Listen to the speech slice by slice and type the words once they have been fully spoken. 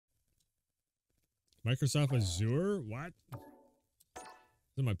Microsoft Azure? What?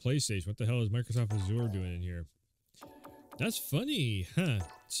 This is my PlayStation. What the hell is Microsoft Azure doing in here? That's funny, huh?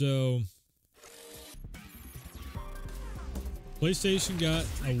 So, PlayStation got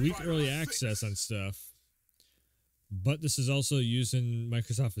a week early access on stuff, but this is also using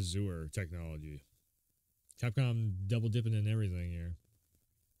Microsoft Azure technology. Capcom double dipping in everything here.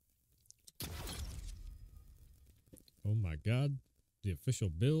 Oh my god. The official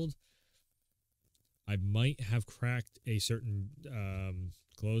build. I might have cracked a certain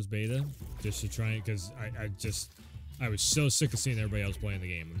closed beta just to try it because I was so sick of seeing everybody else playing the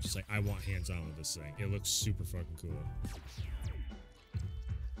game. I'm just like, I want hands-on with this thing. It looks super fucking cool.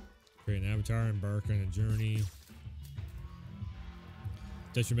 Create an avatar, embark on a journey.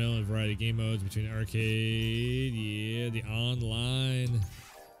 Detrimental and variety of game modes between arcade, yeah, the online.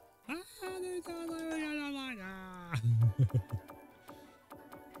 There's online.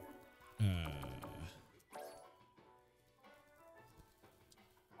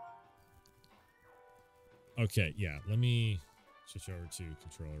 Okay, yeah, let me switch over to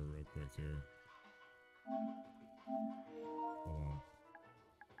controller real quick here. Hold on.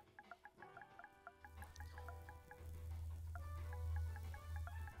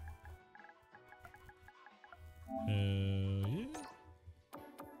 Yeah.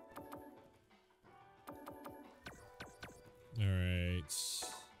 Alright.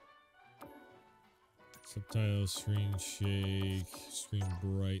 Subtitles, screen shake, screen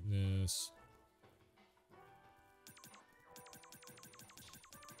brightness.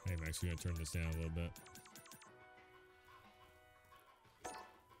 I'm actually going to turn this down a little bit.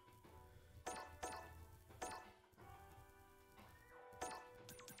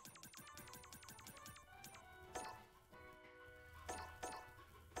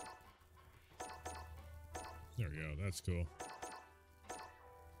 There we go. That's cool.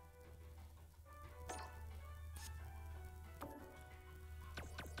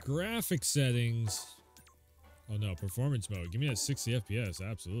 Graphic settings. Oh no, performance mode. Give me that 60 FPS.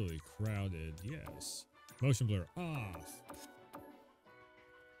 Absolutely. Crowded. Yes. Motion blur off.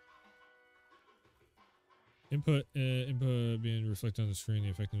 Input being reflected on the screen. The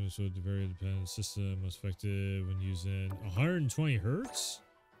effectiveness would vary depending on the system. Most effective when using 120 hertz.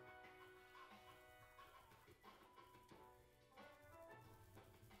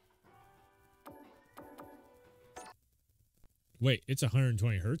 Wait, it's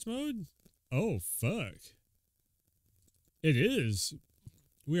 120 hertz mode? Oh, fuck. It is.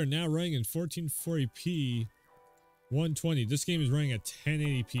 We are now running in 1440p 120. This game is running at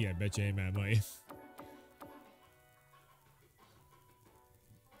 1080p. I bet you ain't mad, money.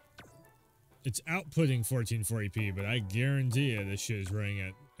 It's outputting 1440p, but I guarantee you this shit is running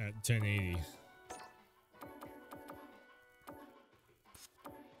at 1080.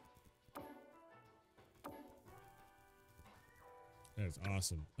 That's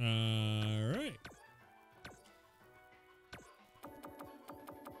awesome. All right.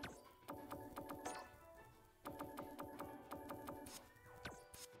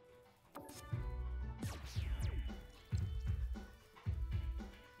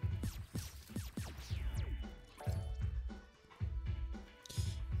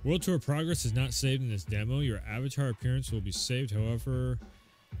 World Tour progress is not saved in this demo. Your avatar appearance will be saved, however,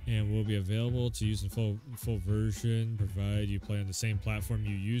 and will be available to use in full version, provided you play on the same platform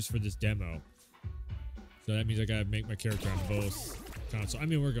you use for this demo. So that means I gotta make my character on both consoles. I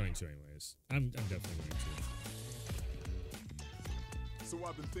mean, we're going to anyways. I'm definitely going to. So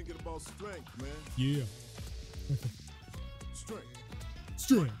I've been thinking about strength, man. Yeah. Strength.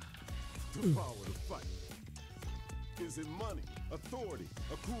 Strength. The power to fight. Is it money, authority,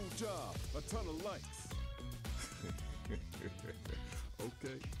 a cool job, a ton of likes?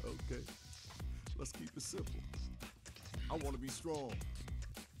 Okay. Let's keep it simple. I want to be strong.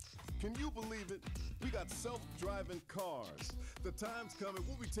 Can you believe it? We got self-driving cars. The time's coming,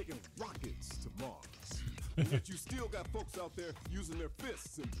 we'll be taking rockets to Mars. And yet you still got folks out there using their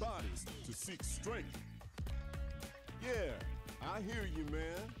fists and bodies to seek strength. Yeah, I hear you,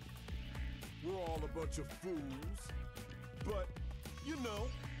 man. We're all a bunch of fools. But, you know,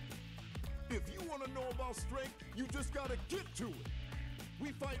 if you want to know about strength, you just gotta get to it.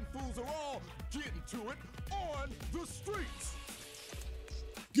 We fighting fools are all getting to it on the streets.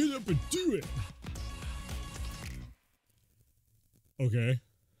 Get up and do it. Okay.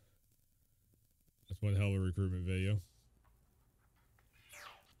 That's one hell of a recruitment video.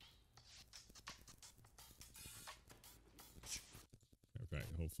 Okay,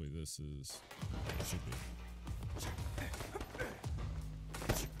 hopefully this is... should be.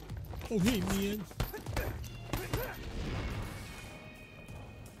 Oh, hey, man.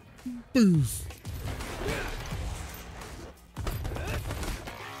 Boof.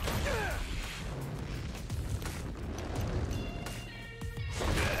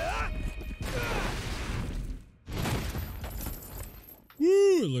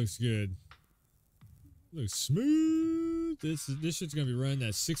 Woo! It looks good. Looks smooth. This shit's gonna be running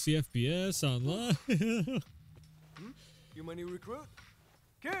at 60 FPS online. You my new recruit?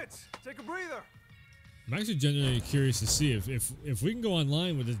 Kids, take a breather. I'm actually genuinely curious to see if we can go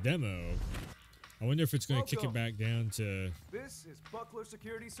online with this demo. I wonder if it's gonna kick it back down to This is Buckler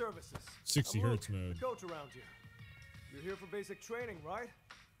Security Services. 60 I'm hertz Luke, mode. the coach around here. You're here for basic training, right?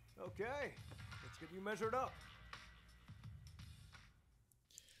 Okay, let's get you measured up.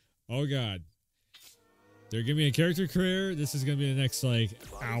 Oh god. They're giving me a character career. This is gonna be the next like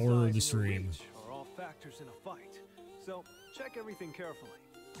hour of the stream. Are all factors in a fight, so check everything carefully.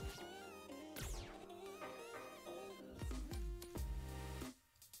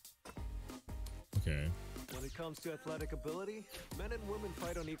 Okay. When it comes to athletic ability, men and women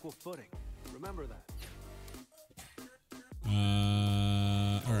fight on equal footing. Remember that.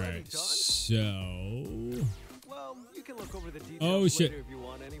 All right. done? So. Well, you can look over the details Oh, shit. later if you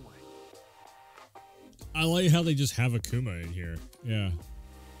want anyway. I like how they just have Akuma in here. Yeah.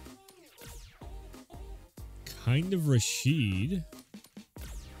 Kind of Rashid.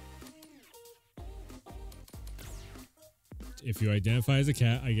 If you identify as a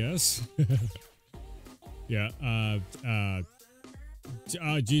cat, I guess. Yeah.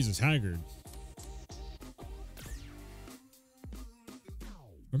 Jesus, Haggard.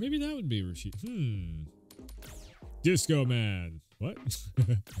 Or maybe that would be Rashid. Disco Man. What?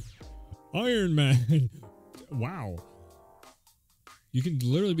 Iron Man. Wow. You can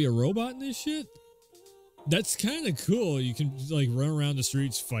literally be a robot in this shit? That's kind of cool. You can like run around the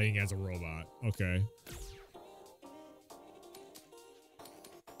streets fighting as a robot. Okay.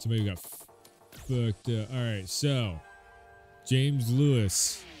 Somebody got fucked up. Alright, so. James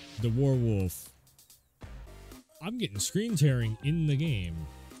Lewis. The Werewolf. I'm getting screen tearing in the game.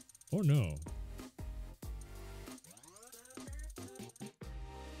 Oh no.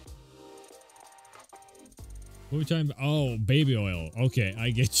 What are we talking about? Oh, baby oil. Okay,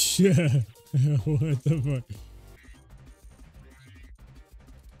 I get you. What the fuck?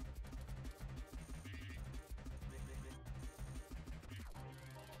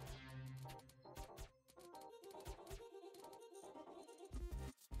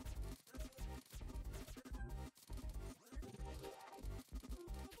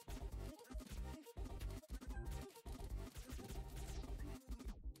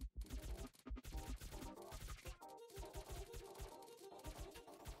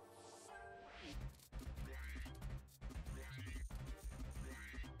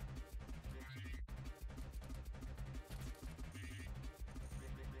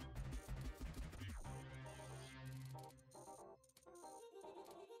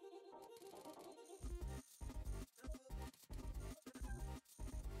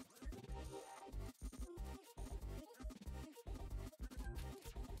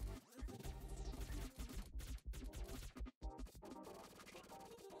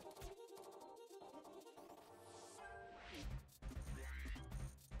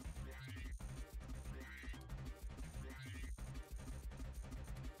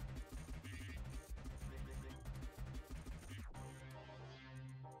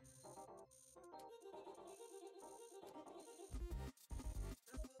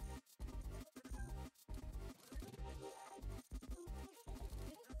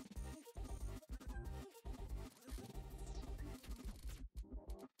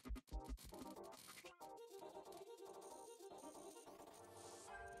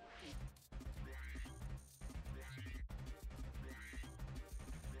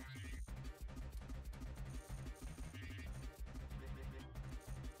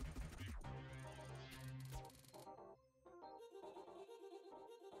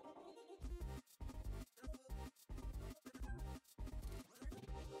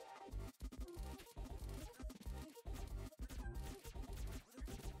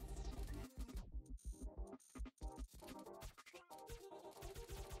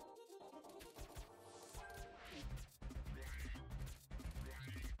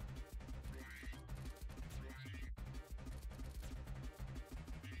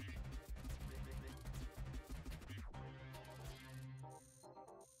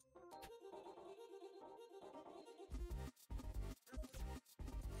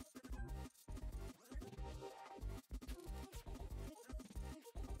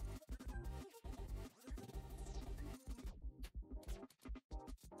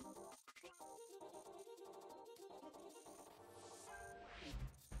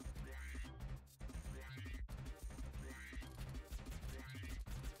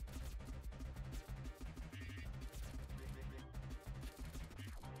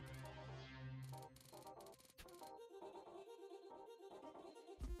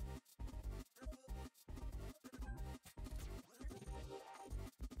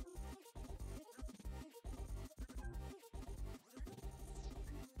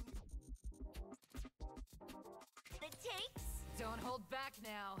 Don't hold back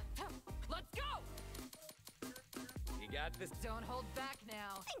now. Let's go! You got this? Don't hold back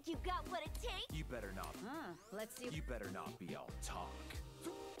now. Think you got what it takes? You better not. Let's see. You better not be all talk.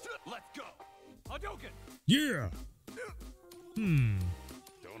 Let's go. Hadouken! Yeah. Don't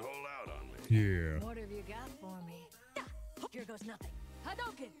hold out on me. Yeah. What have you got for me? Here goes nothing.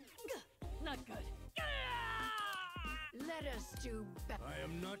 Hadouken! Not good. Let us do better. I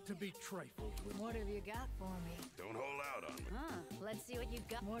am not to be trifled with. What have you got for me? Don't hold out on me. Let's see what you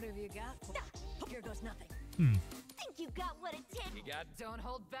got. What have you got for Here goes nothing. Think you got what it takes? You got. Don't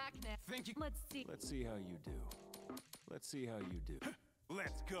hold back now. Think you. Let's see. Let's see how you do. Let's see how you do.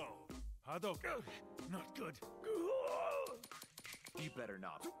 Let's go. Hadouken. Not good. You better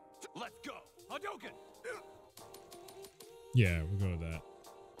not. Let's go. Hadouken! Yeah, we'll go with that.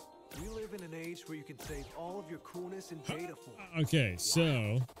 We live in an age where you can save all of your coolness in data form. Okay,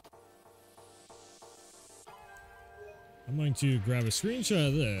 so I'm going to grab a screenshot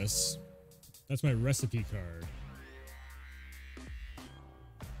of this. That's my recipe card.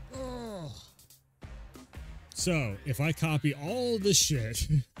 So if I copy all this shit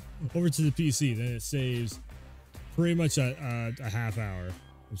over to the PC, then it saves pretty much a half hour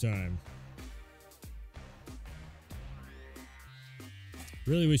of time.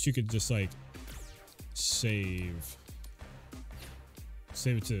 Really wish you could just like save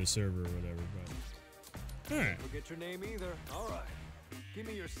it to the server or whatever, but all right. Forget your name either. All right. Give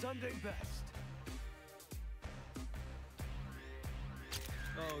me your Sunday best.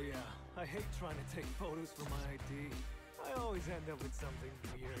 Oh yeah, I hate trying to take photos for my ID. I always end up with something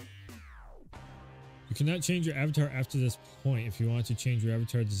weird. You cannot change your avatar after this point. If you want to change your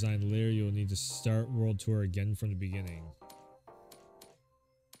avatar design later, you will need to start World Tour again from the beginning.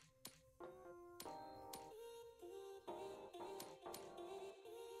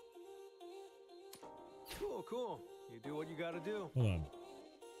 Cool, cool. You do what you gotta do. Hold on.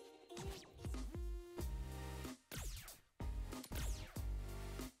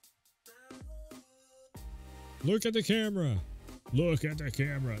 Look at the camera. Look at the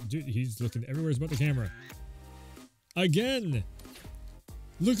camera. Dude, he's looking everywhere but the camera. Again.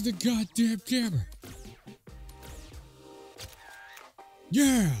 Look at the goddamn camera.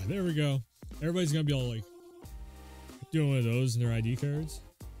 Yeah, there we go. Everybody's gonna be all like doing one of those in their ID cards.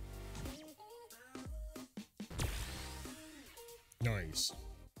 Nice.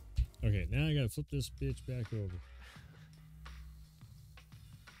 Okay, now I gotta flip this bitch back over.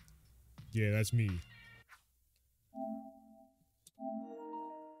 Yeah, that's me.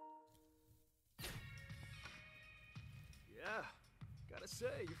 Yeah, gotta say,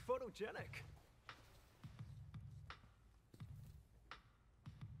 you're photogenic.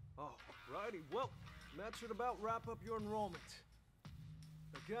 Alrighty, well, that should about wrap up your enrollment.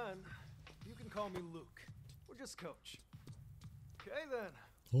 Again, you can call me Luke, or just Coach. Okay then,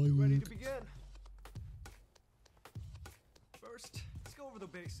 you ready to begin? First, let's go over the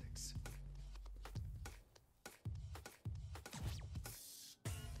basics.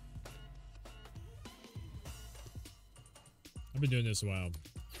 I've been doing this a while.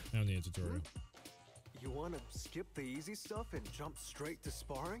 I don't need a tutorial. You want to skip the easy stuff and jump straight to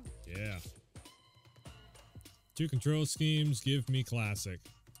sparring? Yeah. 2 control schemes, give me classic.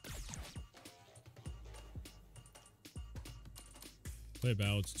 Play a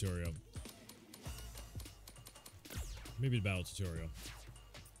battle tutorial. Maybe the battle tutorial.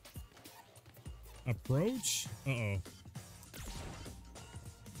 Approach? Uh-oh.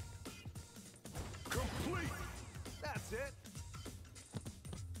 Complete! That's it!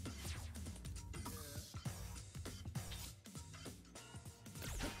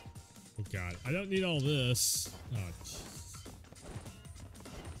 Oh god, I don't need all this. Oh, jeez.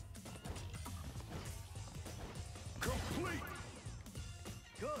 Complete!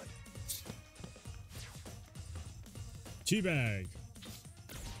 Good! Teabag.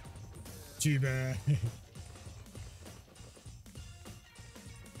 Teabag.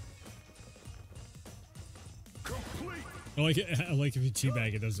 Complete! I like it. I like if you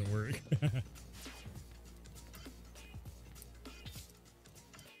teabag, it doesn't work.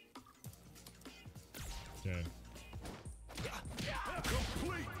 Okay.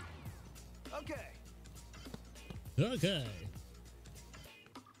 Complete! Okay. Okay.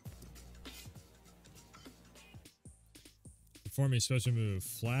 Perform a special move.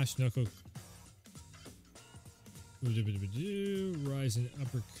 Flash knuckle. Rising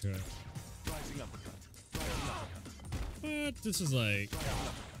uppercut. Rising uppercut. What? This is like.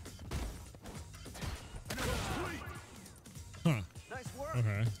 Huh. Nice work!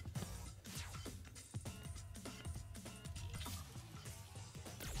 Okay.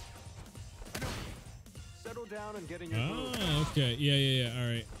 Settle down and get in your groove. Ah, Okay, yeah. All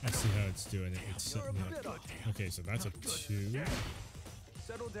right, I see how it's doing it. It's setting up. Okay, so that's a 2.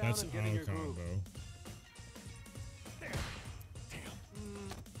 Settle down That's and get in auto your groove. combo.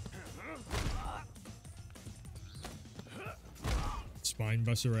 Spine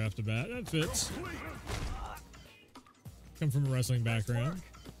buster right off the bat. That fits. Come from a wrestling background.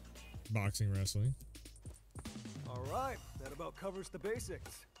 Boxing wrestling. All right, that about covers the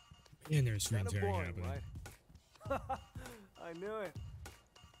basics. And there's screen Kinda tearing boring, happening. right? I knew it.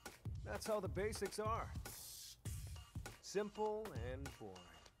 That's how the basics are. Simple and boring.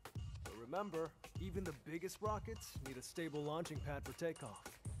 But remember, even the biggest rockets need a stable launching pad for takeoff,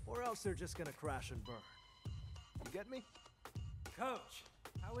 or else they're just gonna crash and burn. You get me? Coach,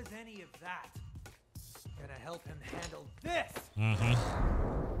 how is any of that gonna help him handle this?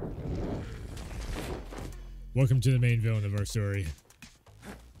 Welcome to the main villain of our story.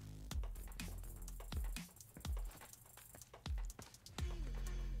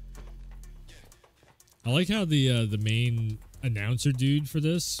 I like how the main announcer dude for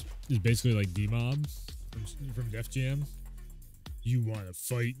this is basically like D-Mob from Def Jam. You want to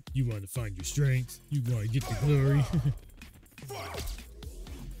fight, you want to find your strength, you want to get the glory.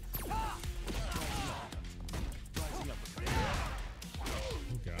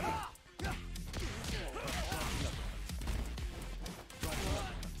 Oh god.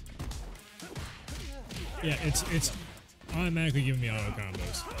 Yeah, it's automatically giving me auto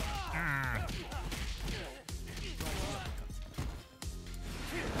combos. Ah.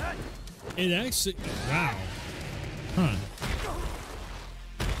 It actually, wow, huh?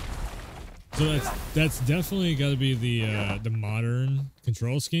 So that's definitely got to be the modern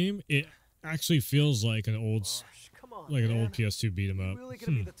control scheme. It actually feels like an old, Come on, like an man. old PS2 beat 'em You up. really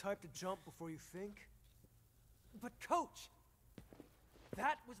gonna be the type to jump before you think? But coach,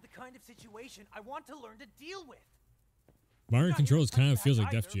 that was the kind of situation I want to learn to deal with. Modern Not controls your kind of touch feels that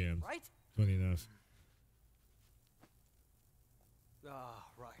like Def either, Jam. right? Funny enough. Ah,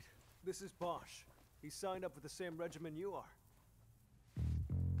 right. This is Bosch. He signed up with the same regimen you are.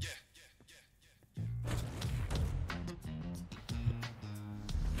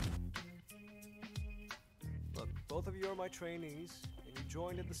 Look, both of you are my trainees, and you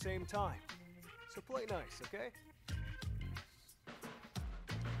joined at the same time. So play nice, okay?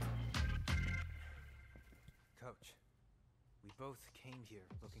 Coach, we both came here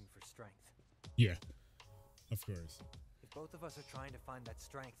looking for strength. Yeah, of course. If both of us are trying to find that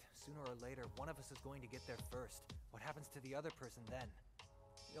strength, sooner or later, one of us is going to get there first. What happens to the other person then?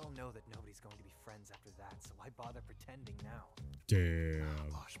 We all know that nobody's going to be friends after that, so why bother pretending now? Damn.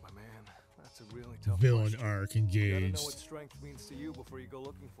 Bosch, my man, that's a really tough Villain question. arc You gotta know engaged. what strength means to you before you go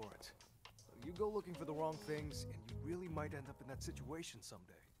looking for it. You go looking for the wrong things, and you really might end up in that situation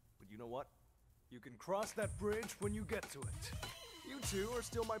someday. But you know what? You can cross that bridge when you get to it. You two are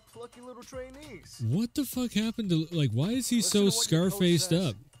still my plucky little trainees. What the fuck happened to, like, why is he Listen so to what your coach scar-faced says,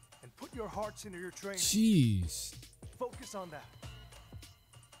 up? And put your hearts into your training. Jeez. Focus on that.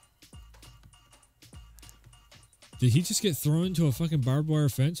 Did he just get thrown into a fucking barbed wire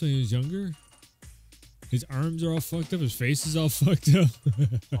fence when he was younger? His arms are all fucked up, his face is all fucked up.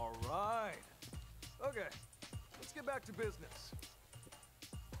 All right. Okay, let's get back to business.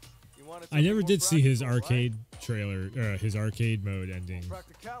 You wanted I never something did more see his practical, arcade right? trailer, his arcade mode ending.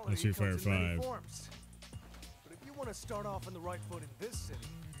 Practicality on Street comes Fighter in many 5. forms. But if you want to start off on the right foot in this city,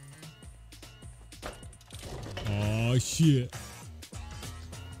 Oh shit.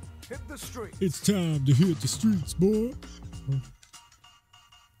 hit the street. It's time to hit the streets, boy.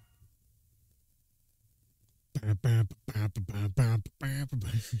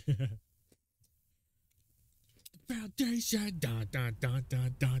 Foundation. Dun, dun, dun,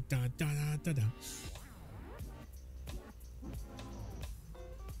 dun, dun, dun, dun, dun, dun.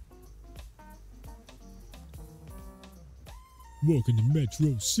 Welcome to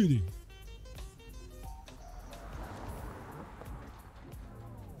Metro City.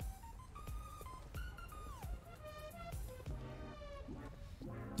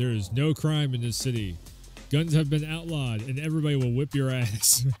 There is no crime in this city. Guns have been outlawed, and everybody will whip your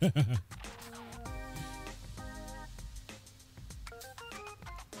ass.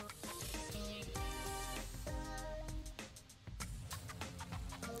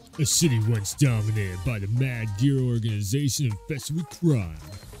 A city once dominated by the Mad Gear organization infested with crime.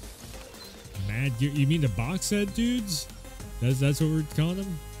 Mad Gear? You mean the box head dudes? That's what we're calling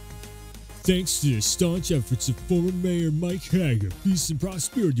them? Thanks to the staunch efforts of former Mayor Mike Hager, peace and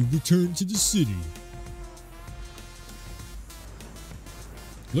prosperity returned to the city.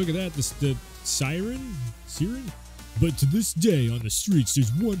 Look at that, the siren? Siren? But to this day on the streets,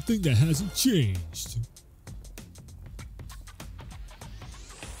 there's one thing that hasn't changed.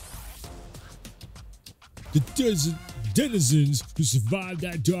 The desert denizens who survived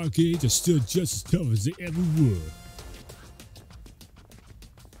that dark age are still just as tough as they ever were.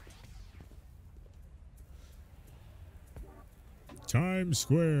 Times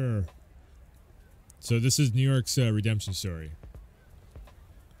Square. So this is New York's redemption story.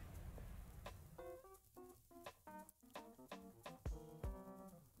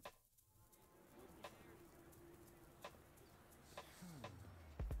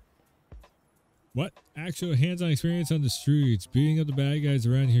 What? Actual hands-on experience on the streets. Beating up the bad guys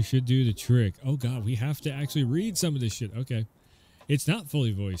around here should do the trick. Oh god, we have to actually read some of this shit. Okay. It's not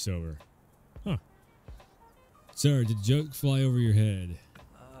fully voiceover. Huh. Sorry, did the joke fly over your head?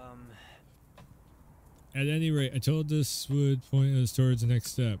 At any rate, I told this would point us towards the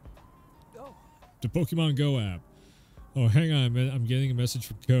next step. Oh. The Pokemon Go app. Oh, hang on a minute. I'm getting a message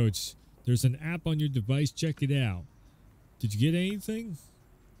from Coach. There's an app on your device. Check it out. Did you get anything?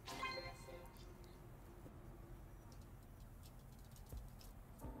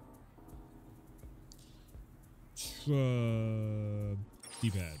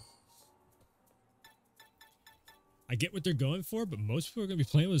 D-pad. I get what they're going for, but most people are going to be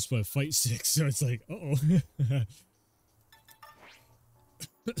playing with this Fight 6, so it's like, uh-oh.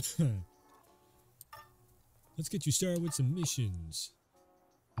 Let's get you started with some missions.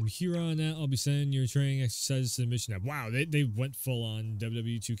 From here on out, I'll be sending your training exercises to the mission app. Wow, they went full on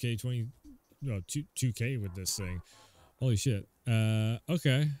WWE 2K20, no, 2K with this thing. Holy shit.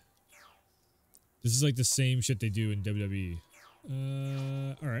 Okay. This is like the same shit they do in WWE.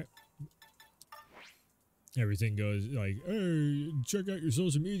 Alright. Everything goes like, hey, check out your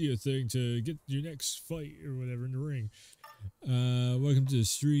social media thing to get your next fight or whatever in the ring. Welcome to the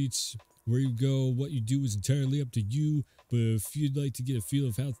streets. Where you go, what you do is entirely up to you. But if you'd like to get a feel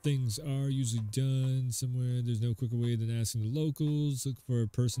of how things are usually done somewhere, there's no quicker way than asking the locals. Look for a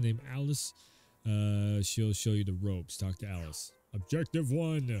person named Alice. She'll show you the ropes. Talk to Alice. Objective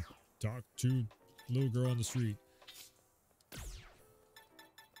 1. Talk to little girl on the street.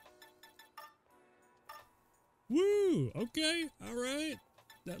 Woo! Okay, alright.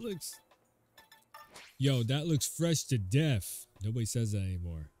 That looks... Yo, that looks fresh to death. Nobody says that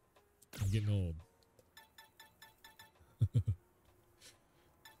anymore. I'm getting old.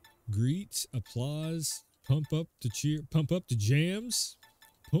 Greet, applause, pump up the cheer, pump up the jams.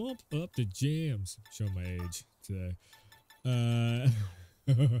 Pump up the jams. Show my age today.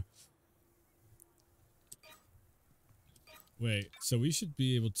 Wait, so we should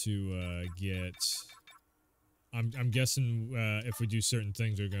be able to get... I'm guessing if we do certain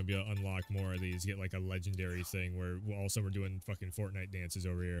things, we're going to be able to unlock more of these. Get like a legendary thing where all of a sudden we're doing fucking Fortnite dances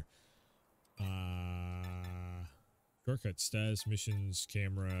over here. Shortcut, status, missions,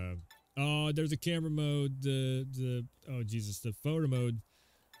 camera. Oh, there's a camera mode. Oh Jesus, the photo mode.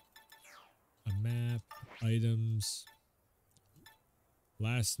 A map, items.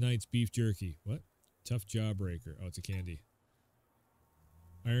 Last night's beef jerky. What? Tough jawbreaker. Oh, it's a candy.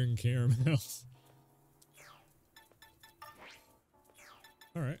 Iron caramels.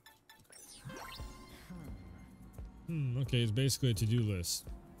 All right. Okay, it's basically a to-do list.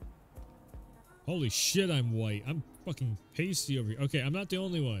 Holy shit, I'm white. I'm fucking pasty over here. Okay, I'm not the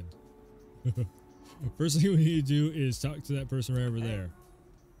only one. First thing we need to do is talk to that person right over there.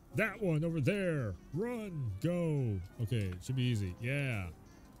 That one over there. Run. Go. Okay, it should be easy. Yeah.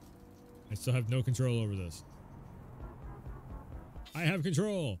 I still have no control over this. I have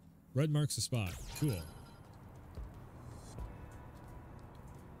control. Red marks the spot. Cool.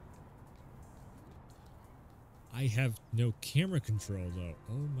 I have no camera control though.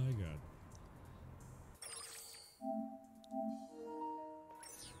 Oh my god.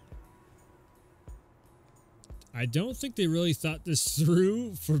 I don't think they really thought this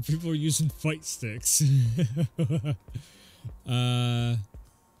through for people using fight sticks.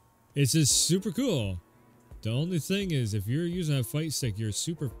 It's just super cool. The only thing is, if you're using a fight stick, you're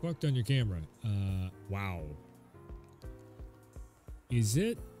super fucked on your camera. Wow. Is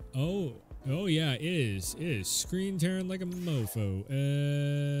it? Oh yeah, it is. It is screen tearing like a mofo.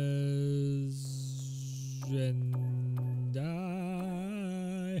 And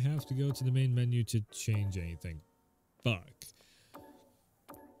I have to go to the main menu to change anything. Fuck.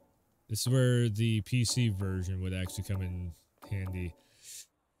 This is where the PC version would actually come in handy.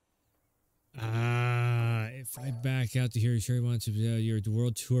 If I back out to here, sure you want to your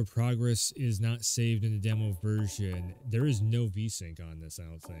world tour progress is not saved in the demo version. There is no VSync on this, I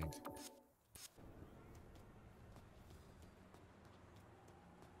don't think.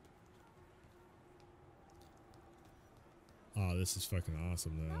 Oh, this is fucking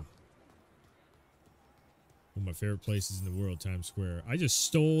awesome, though. One of my favorite places in the world, Times Square. I just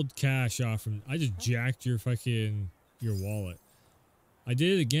stole cash off from... I just jacked your your wallet. I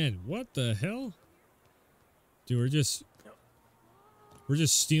did it again. What the hell? Dude, we're just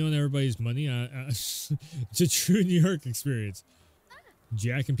stealing everybody's money. It's a true New York experience.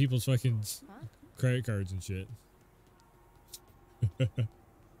 Jacking people's fucking credit cards and shit.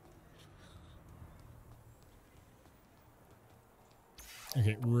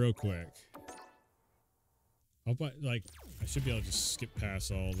 Okay, real quick. I should be able to just skip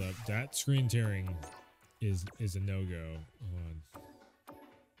past all that. That screen tearing is a no-go. Hold on.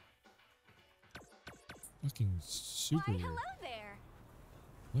 Fucking super. Why, hello there.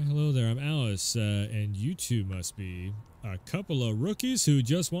 Why, hello there. I'm Alice, and you two must be a couple of rookies who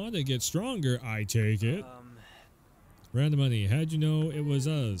just want to get stronger. I take it. Round the money. How'd you know it was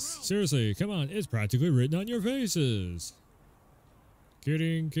us? Seriously, come on. It's practically written on your faces.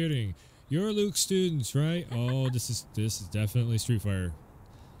 Kidding, kidding. You're Luke's students, right? Oh, this is definitely Street Fighter.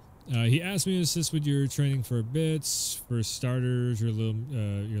 He asked me to assist with your training for bits. For starters, your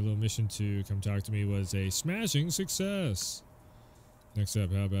little mission to come talk to me was a smashing success. Next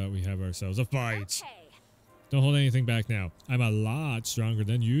up, how about we have ourselves a fight? Okay. Don't hold anything back now. I'm a lot stronger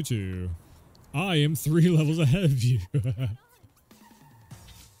than you two. I am 3 levels ahead of you.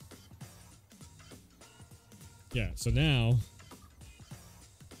 Yeah, so now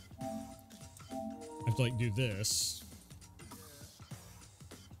I have to like do this.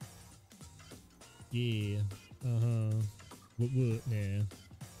 Yeah. What now?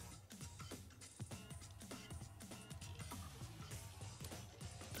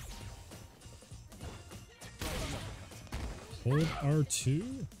 Hold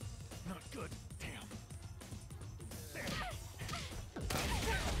R2? Not good. Damn.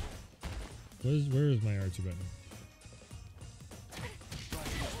 Where is my R2 button?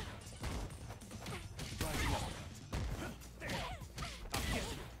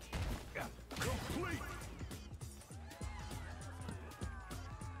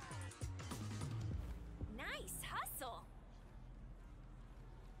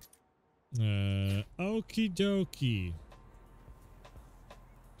 Okie dokie.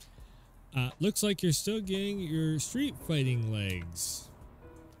 Looks like you're still getting your street fighting legs.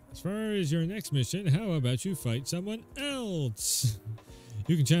 As far as your next mission, how about you fight someone else?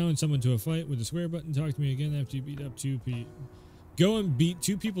 You can challenge someone to a fight with the square button. Talk to me again after you beat up 2 people. Go and beat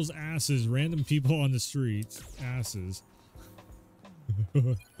 2 people's asses, random people on the street. Asses.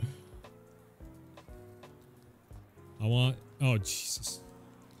 I want... Oh, Jesus.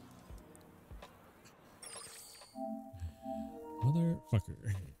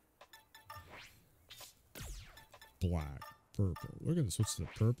 Motherfucker. Black, purple. We're gonna switch to the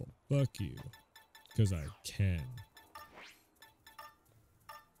purple. Fuck you. Because I can.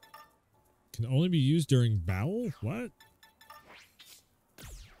 Can only be used during battle? What?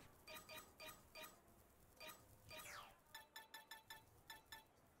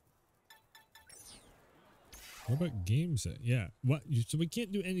 What about game set? Yeah. What? So we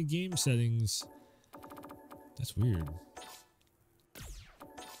can't do any game settings. That's weird.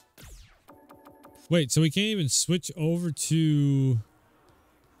 Wait, so we can't even switch over to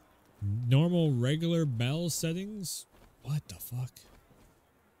normal, regular bell settings? What the fuck?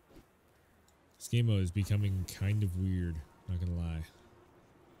 This game mode is becoming kind of weird, not gonna lie.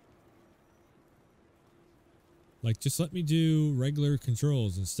 Like, just let me do regular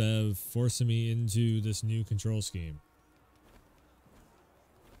controls instead of forcing me into this new control scheme.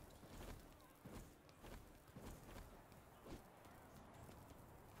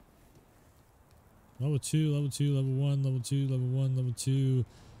 Level 2, level 2, level 1, level 2, level 1, level 2,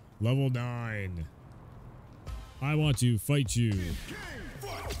 level 9. I want to fight you.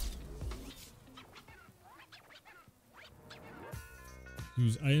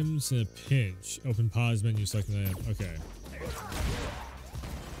 Use items in a pinch. Open pause menu, select an item. Okay.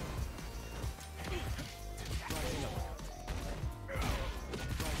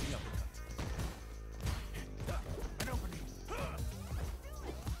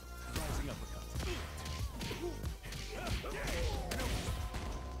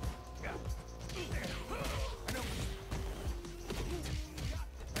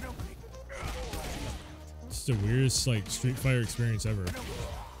 It's the weirdest like Street Fighter experience ever.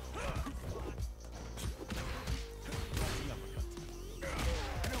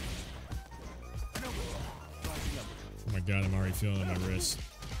 Oh my god, I'm already feeling it on my wrist.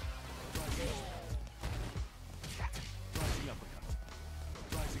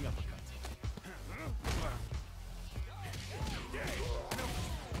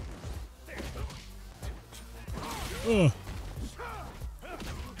 Ugh.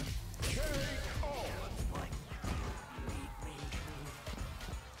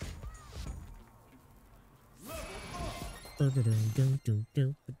 Equip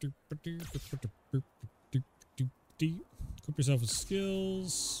yourself with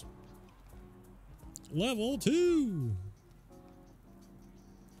skills. Level 2.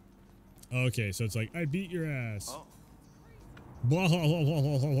 Okay, so it's like, I beat your ass. Oh. Blah, blah, blah, blah,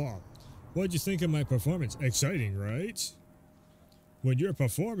 blah, blah. What'd you think of my performance? Exciting, right? When you're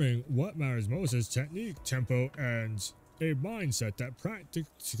performing, what matters most is technique, tempo, and a mindset that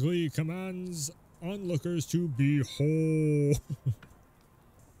practically commands onlookers to be whole.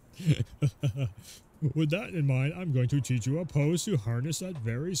 With that in mind, I'm going to teach you a pose to harness that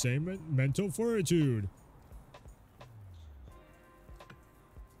very same mental fortitude.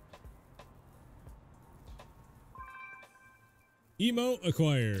 Emote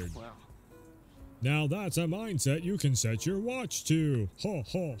acquired. Wow. Now that's a mindset you can set your watch to. Ha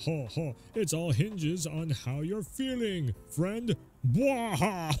ha ha ha. It's all hinges on how you're feeling, friend.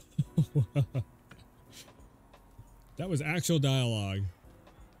 Bwaha! That was actual dialogue.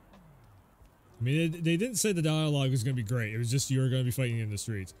 I mean, they didn't say the dialogue was going to be great. It was just you were going to be fighting in the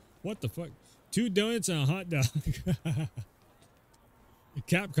streets. What the fuck? 2 donuts and a hot dog.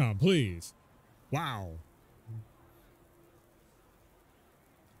 Capcom, please. Wow.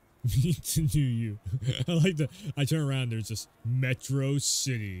 Me to knew you. I like the. I turn around. There's just Metro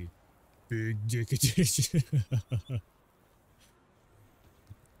City, big dick edition.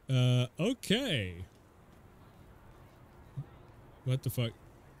 Okay. What the fuck?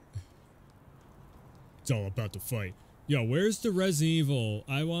 It's all about the fight. Yo, where's the Resident Evil?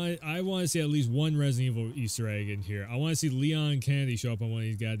 I want to see at least one Resident Evil Easter egg in here. I want to see Leon Kennedy show up on one of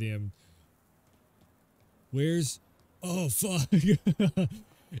these goddamn. Where's? Oh fuck.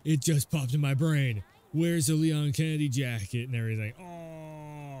 It just popped in my brain. Where's the Leon Kennedy jacket and everything?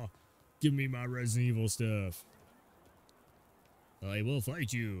 Oh, give me my Resident Evil stuff. I will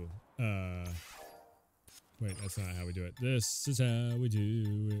fight you. Wait, that's not how we do it. This is how we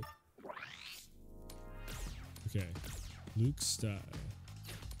do it. Okay. Luke style.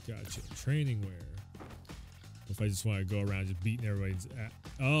 Gotcha. Training wear. If I just want to go around just beating everybody's ass.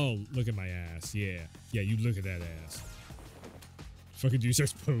 Oh, look at my ass. Yeah. Yeah, you look at that ass. Fucking dude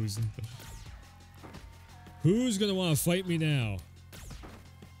starts posing. Who's gonna want to fight me now?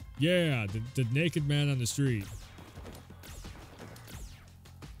 Yeah, the naked man on the street.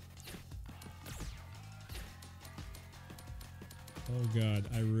 Oh god,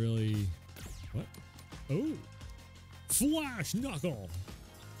 I really... What? Oh! Flash knuckle!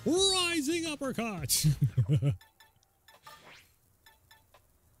 Rising uppercut!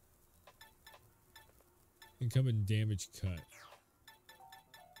 Incoming damage cut.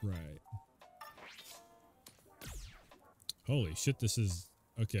 Right. Holy shit, this is...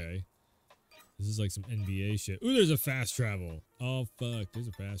 Okay. This is like some NBA shit. Ooh, there's a fast travel. Oh, fuck. There's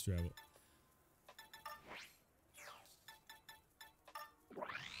a fast travel.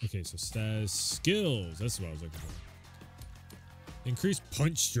 Okay, so status skills. That's what I was looking for. Increase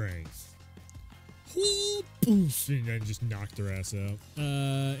punch strength. Whoo, poof, and then just knock their ass out.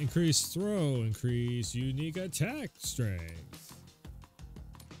 Increase throw. Increase unique attack strength.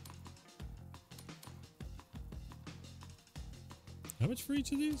 How much for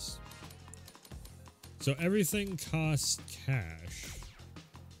each of these? So everything costs cash.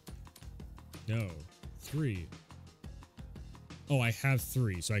 No. 3. Oh, I have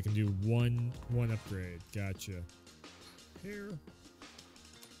 3, so I can do one upgrade. Gotcha. Here.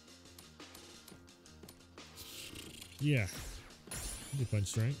 Yeah. Do punch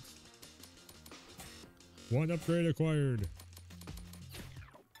strength. 1 upgrade acquired.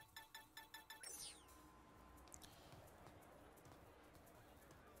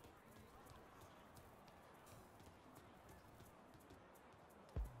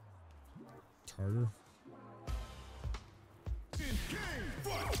 Tartar.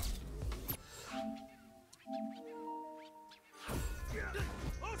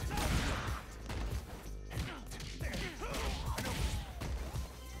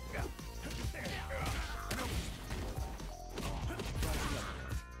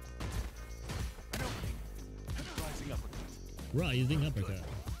 Rising uppercut.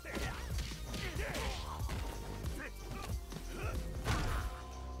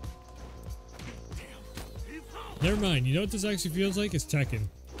 Never mind. You know what this actually feels like? It's Tekken.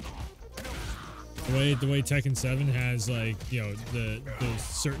 The way Tekken 7 has, like, you know, the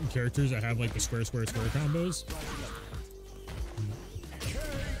certain characters that have like the square combos.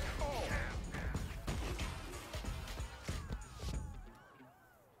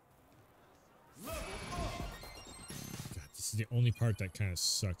 The only part that kind of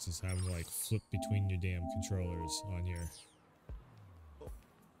sucks is having to like flip between your damn controllers on here.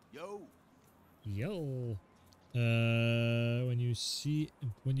 Yo. Yo. When you see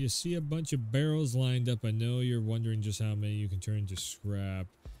a bunch of barrels lined up, I know you're wondering just how many you can turn into scrap.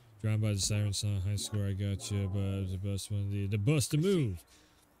 Drowned by the siren song, high score, I got you, but the bus one, the bus to move.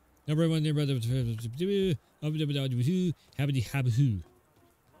 Number one nearby the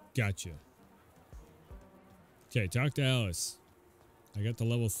gotcha. Okay, talk to Alice. I got the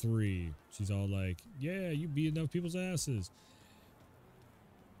level 3. She's all like, yeah, you beat enough people's asses.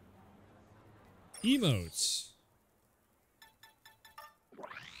 Emotes.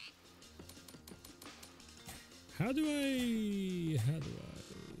 How do I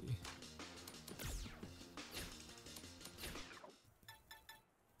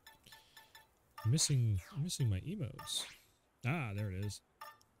I'm missing my emotes. Ah, there it is.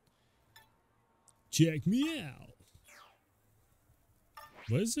 Check me out.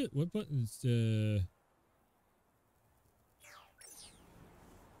 What is it? What buttons?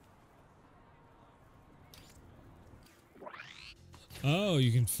 Oh,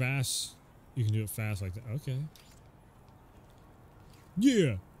 you can fast. You can do it fast like that. Okay.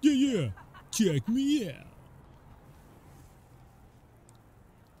 Yeah. Check me out.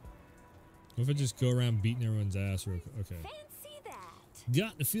 What if I just go around beating everyone's ass real quick? Okay. Fancy that.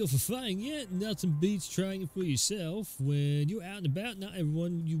 Got the feel for fighting yet? Nothing beats trying it for yourself. When you're out and about, not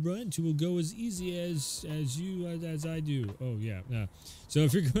everyone you run into will go as easy as I do. Oh yeah. Nah. So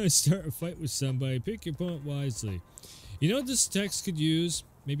if you're going to start a fight with somebody, pick your point wisely. You know what this text could use?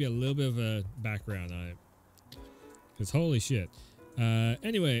 Maybe a little bit of a background on it. Because holy shit.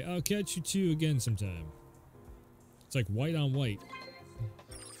 Anyway, I'll catch you two again sometime. It's like white on white.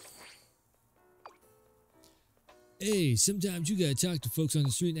 Hey, sometimes you gotta talk to folks on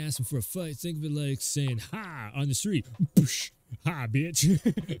the street and ask them for a fight. Think of it like saying "ha" on the street. Boosh, ha, bitch.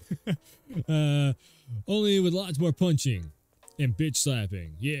 Only with lots more punching and bitch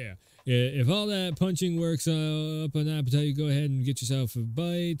slapping. Yeah. If all that punching works up an appetite, you go ahead and get yourself a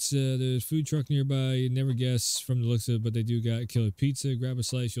bite. There's a food truck nearby. You'd never guess from the looks of it, but they do got killer pizza. Grab a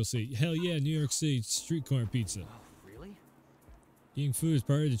slice, you'll see. Hell yeah, New York City street corner pizza. Oh, really? Eating food is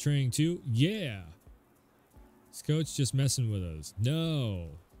part of the training too? Yeah. This coach just messing with us.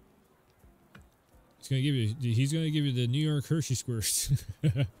 No. He's gonna give you the New York Hershey squirts.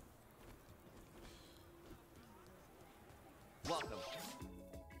 Welcome.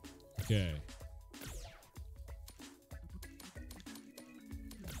 Okay.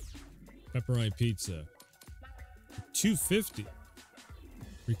 Pepperoni pizza. $2.50.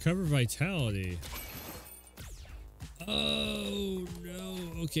 Recover vitality. Oh no.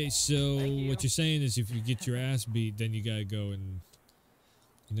 Okay, so what you're saying is if you get your ass beat, then you gotta go and,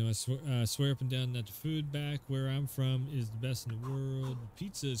 you know, I swear up and down that the food back where I'm from is the best in the world.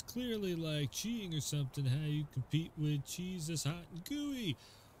 Pizza is clearly like cheating or something. How you compete with cheese that's hot and gooey?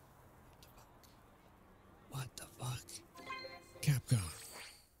 What the fuck? Capcom.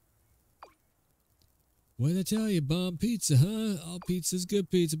 What did I tell you? Bomb pizza, huh? All pizza's good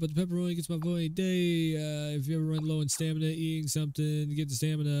pizza, but the pepperoni gets my vote any day. If you ever run low on stamina, eating something, you get the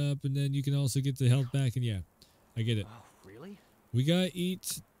stamina up, and then you can also get the health back, and yeah, I get it. Oh, really? We gotta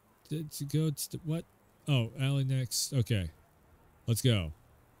eat to go to what? Oh, Allie next. Okay. Let's go.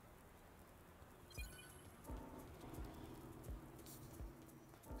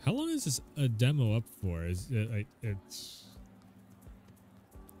 How long is this a demo up for? Is it it's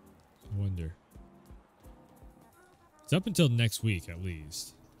I wonder. It's up until next week at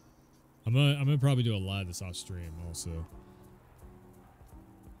least. I'm gonna probably do a lot of this off stream also.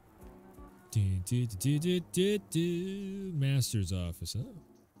 Master's office, huh?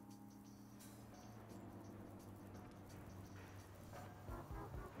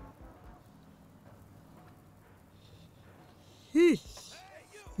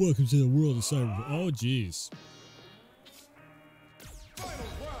 Welcome to the world of cyber. Oh, jeez.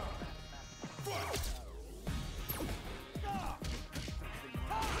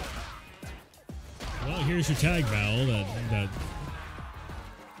 Well, here's your tag battle.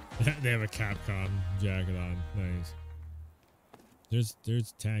 That they have a Capcom jacket on. Nice.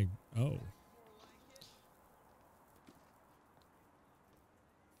 There's tag. Oh.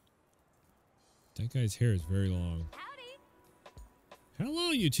 That guy's hair is very long.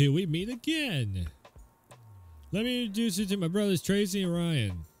 Hello, you two. We meet again. Let me introduce you to my brothers, Tracy and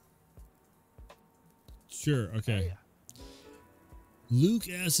Ryan. Sure. Okay. Luke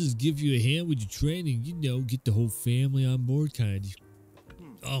asks us to give you a hand with your training. You know, get the whole family on board, kind of.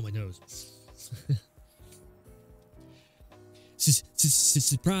 Oh, my nose.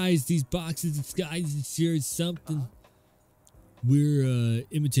 Surprise! These boxes disguised as sure as something. We're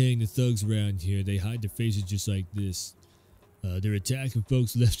imitating the thugs around here. They hide their faces just like this. They're attacking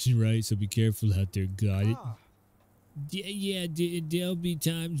folks left and right, so be careful out there. Got it? Yeah, there'll be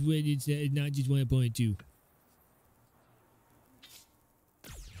times when it's not just 1.2.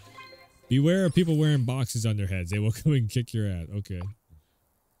 Beware of people wearing boxes on their heads. They will come and kick your ass. Okay.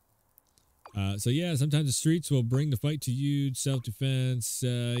 So yeah, sometimes the streets will bring the fight to you. Self-defense.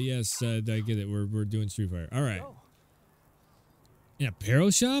 Yes, I get it. We're doing Street Fighter. All right. An apparel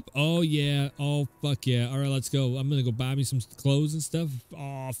shop? Oh yeah. Oh fuck yeah. All right, let's go. I'm gonna go buy me some clothes and stuff.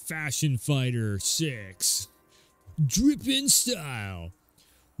 Oh, Fashion Fighter 6. Drip in style.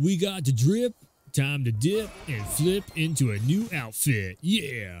 We got the drip. Time to dip and flip into a new outfit.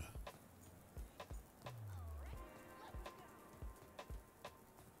 Yeah.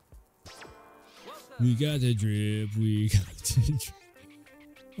 We got the drip. We got the drip.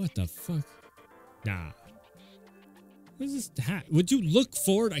 What the fuck? Nah. What is this hat? Would you look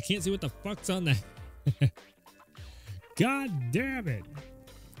forward? I can't see what the fuck's on the... God damn it.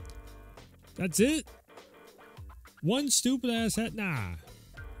 That's it? One stupid ass hat? Nah.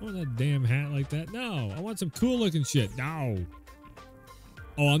 I want a damn hat like that. No. I want some cool looking shit. No.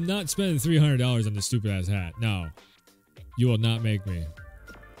 Oh, I'm not spending $300 on this stupid ass hat. No. You will not make me.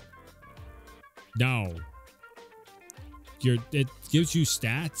 No. It gives you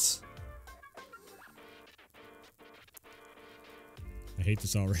stats. I hate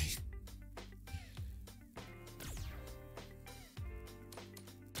this already.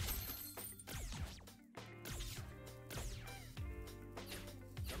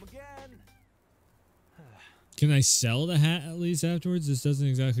 Come again. Can I sell the hat at least afterwards? This doesn't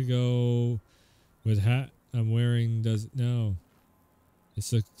exactly go with hat I'm wearing. Does it? No.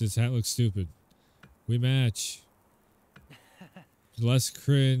 This hat looks stupid. We match. Less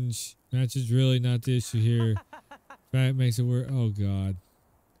cringe. Match is really not the issue here. Fact makes it work. Oh god.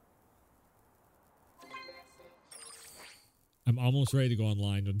 I'm almost ready to go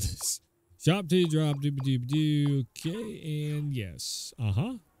online with this. Shop to drop doobie. Okay, and yes.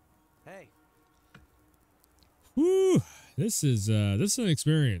 Uh-huh. Hey. Whew. This is an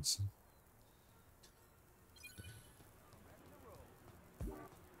experience.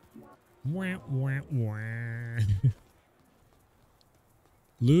 Wah, wah, wah.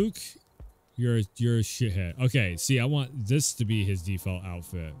 Luke, you're a shithead. Okay, see, I want this to be his default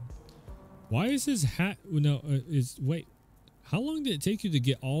outfit. Why is his hat? No, wait. How long did it take you to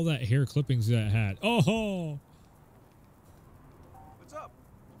get all that hair clippings to that hat? Oh! What's up?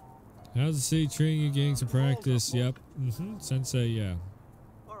 How's the city treating you? Getting some practice? Yep. Sensei, yeah.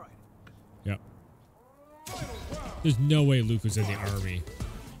 All right. Yep. There's no way Luke was in the army.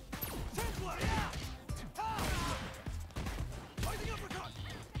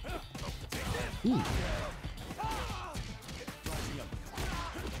 Ooh.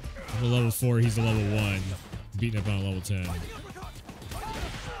 I'm a level 4, he's a level 1. Beating up on a level 10.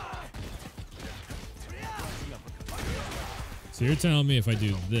 So you're telling me if I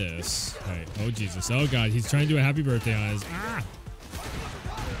do this... Right. Oh, Jesus. Oh, God. He's trying to do a happy birthday on his... Ah!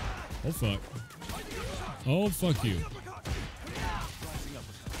 Oh, fuck. Oh, fuck you.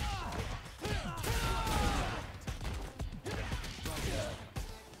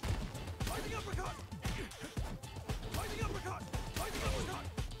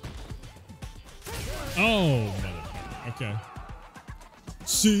 Oh, motherfucker. Okay.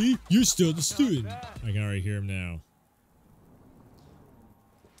 See? You're still the student. I can already hear him now.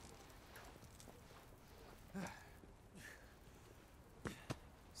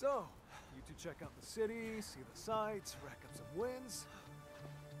 So, you two check out the city, see the sights, rack up some wins,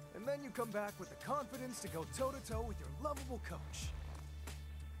 and then you come back with the confidence to go toe-to-toe with your lovable coach.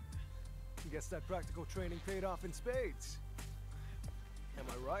 Guess that practical training paid off in spades. Am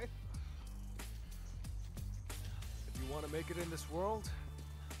I right? If you want to make it in this world,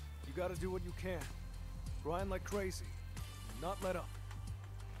 you gotta do what you can. Grind like crazy. Not let up.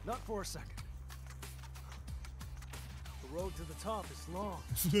 Not for a second. The road to the top is long.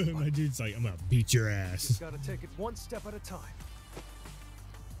 My dude's like, I'm gonna beat your ass. You gotta take it one step at a time.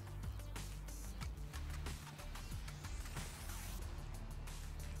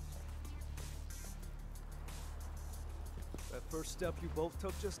 That first step you both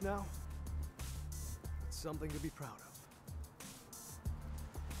took just now, it's something to be proud of.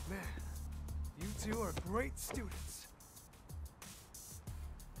 Man, you two are great students.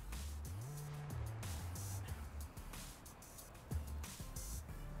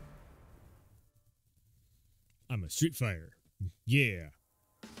 I'm a Street Fighter. Yeah.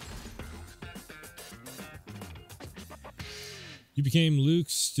 You became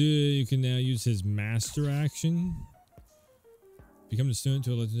Luke's. You can now use his master action. Become a student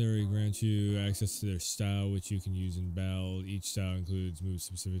to a legendary grants you access to their style, which you can use in battle. Each style includes moves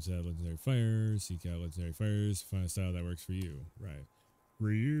specific to that legendary fire. Seek out legendary fires to find a style that works for you. Right.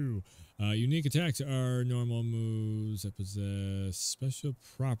 Ryu. Unique attacks are normal moves that possess special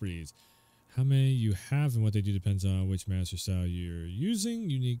properties. How many you have and what they do depends on which master style you're using.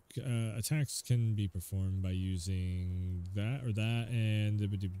 Unique attacks can be performed by using that or that and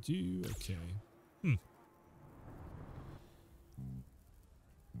okay.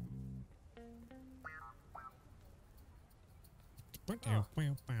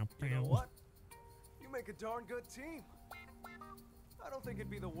 You know what? You make a darn good team. I don't think it'd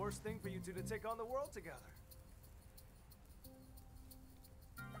be the worst thing for you two to take on the world together.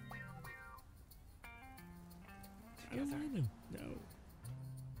 Together? No.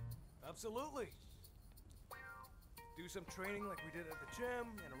 Absolutely. Do some training like we did at the gym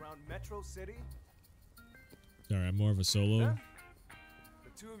and around Metro City. Sorry, I'm more of a solo. Then,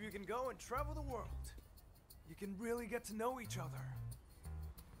 the two of you can go and travel the world. You can really get to know each other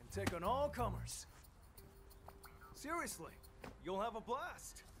and take on all comers. Seriously, you'll have a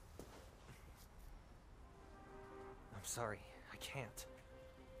blast. I'm sorry, I can't.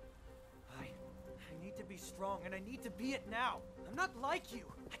 I need to be strong, and I need to be it now. I'm not like you.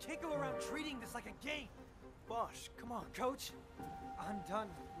 I can't go around treating this like a game. Bosh, come on. Coach, I'm done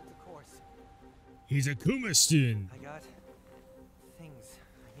with the course. He's a Kuma student. I got things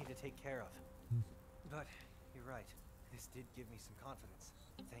I need to take care of. But you're right. This did give me some confidence.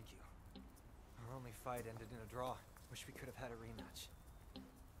 Thank you. Our only fight ended in a draw. Wish we could have had a rematch.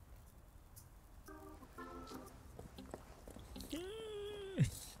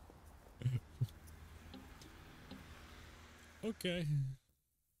 Okay.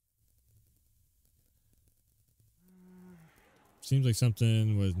 Seems like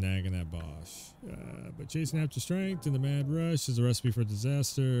something was nagging at Bosch. But chasing after strength in the mad rush is a recipe for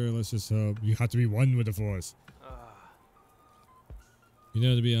disaster. Let's just hope you have to be one with the Force. You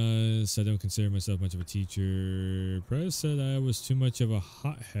know, to be honest, I don't consider myself much of a teacher. Press said I was too much of a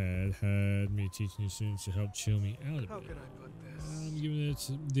hothead. Had me teaching new students to help chill me out a bit. How can I put this? I'm giving it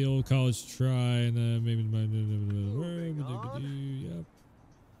the old college try, and maybe my yep.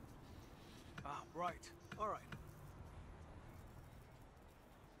 Ah, right. All right.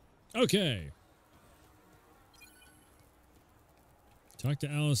 Okay. Talk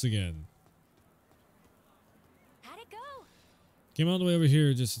to Alice again. How'd it go? Came all the way over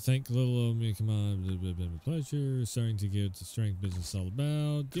here just to thank little old me. Come on, it's been a pleasure. Starting to get the strength business all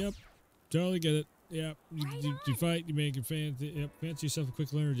about. Yep, totally get it. Yep, you fight, you make it fancy. Yep, fancy yourself a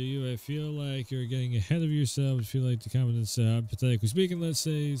quick learner, do you? I feel like you're getting ahead of yourself. I feel like the confidence, hypothetically speaking, let's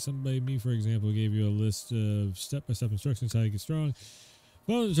say somebody, me for example, gave you a list of step-by-step instructions how to get strong.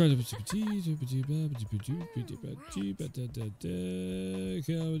 Well, okay,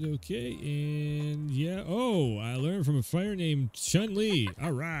 and yeah, oh, I learned from a fighter named Chun-Li.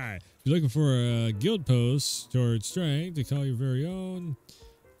 All right, if you're looking for a guild post towards strength to call your very own,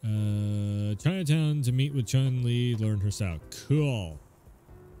 Chinatown to meet with Chun-Li, learn her style. Cool.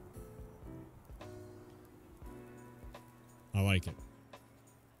 I like it.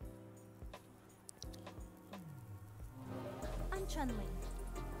 I'm Chun-Li.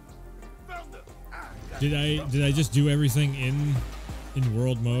 Did I just do everything in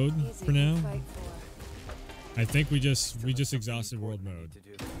world mode for now? I think we just exhausted world mode.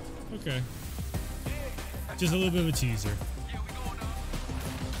 Okay. Just a little bit of a teaser.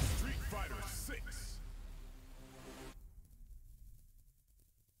 Street Fighter 6.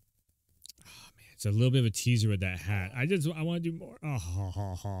 Oh man, it's a little bit of a teaser with that hat. I want to do more. Oh, ha,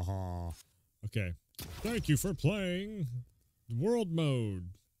 ha, ha, ha. Okay. Thank you for playing world mode.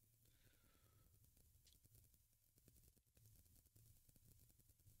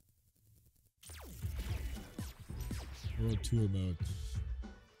 World tour mode.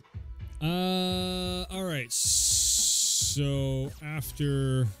 All right. So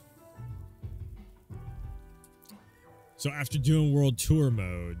after doing world tour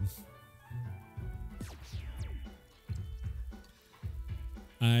mode,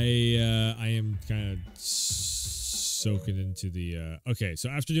 I am kind of soaking into the okay. So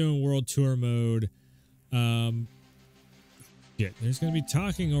after doing world tour mode, yeah, there's gonna be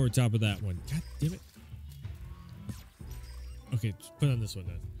talking over top of that one. God damn it. Okay, just put on this one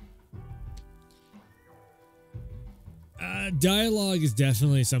then. Dialogue is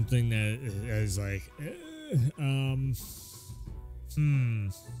definitely something that is like,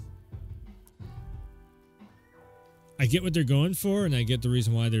 I get what they're going for, and I get the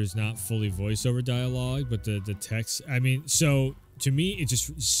reason why there's not fully voiceover dialogue, but the text. I mean, so to me, it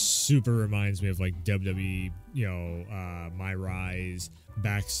just super reminds me of like WWE, My Rise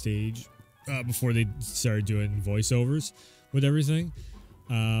backstage before they started doing voiceovers with everything.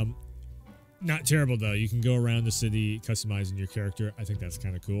 Not terrible though. You can go around the city customizing your character. I think that's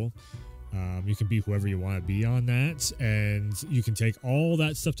kind of cool. You can be whoever you want to be on that, and you can take all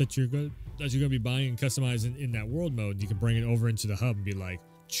that stuff that you're going to be buying and customizing in that world mode. And you can bring it over into the hub and be like,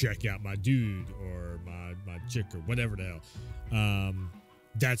 check out my dude or my chick or whatever the hell.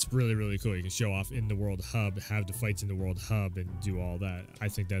 That's really, really cool. You can show off in the world hub, have the fights in the world hub, and do all that. I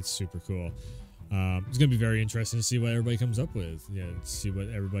think that's super cool. It's going to be very interesting to see what everybody comes up with. Yeah, see what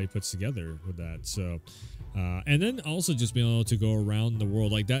everybody puts together with that. So, and then also just being able to go around the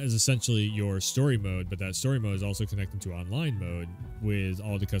world. Like, that is essentially your story mode, but that story mode is also connected to online mode with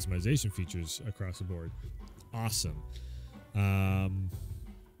all the customization features across the board. Awesome.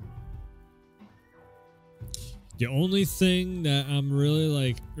 The only thing that I'm really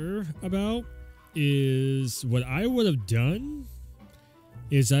like about is what I would have done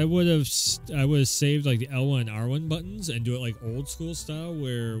is I would have saved like the L1 and R1 buttons and do it like old school style,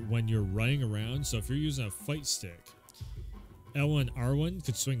 where when you're running around, so if you're using a fight stick, L1 and R1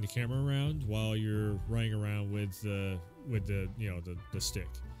 could swing the camera around while you're running around with the stick.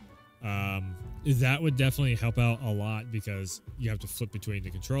 That would definitely help out a lot, because you have to flip between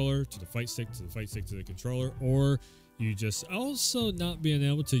the controller to the fight stick to the fight stick to the controller, or you just also not being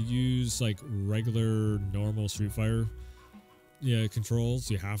able to use like regular normal Street Fighter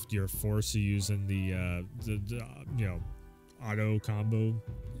controls. You're forced to using the auto combo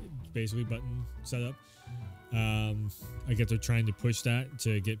basically button setup. I get they're trying to push that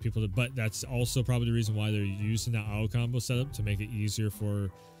to get people to, but that's also probably the reason why they're using that auto combo setup, to make it easier for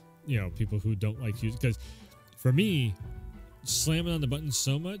people who don't like use, because for me, slamming on the button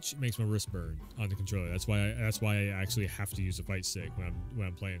so much makes my wrist burn on the controller. That's why I actually have to use a fight stick when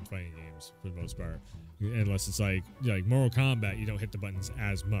I'm playing fighting games for the most part, unless it's like Mortal Kombat, you don't hit the buttons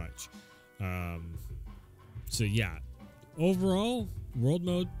as much. So yeah, overall world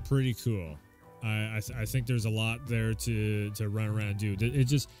mode pretty cool. I think there's a lot there to run around and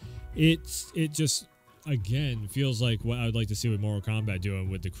do. It just again feels like what I would like to see with Mortal Kombat doing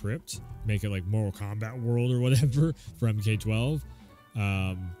with the crypt. Make it like Mortal Kombat World or whatever for MK12.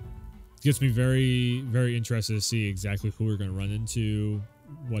 Gets me very, very interested to see exactly who we're going to run into,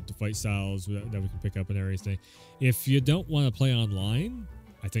 what the fight styles that we can pick up and everything. If you don't want to play online,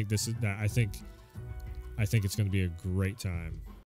 I think it's going to be a great time.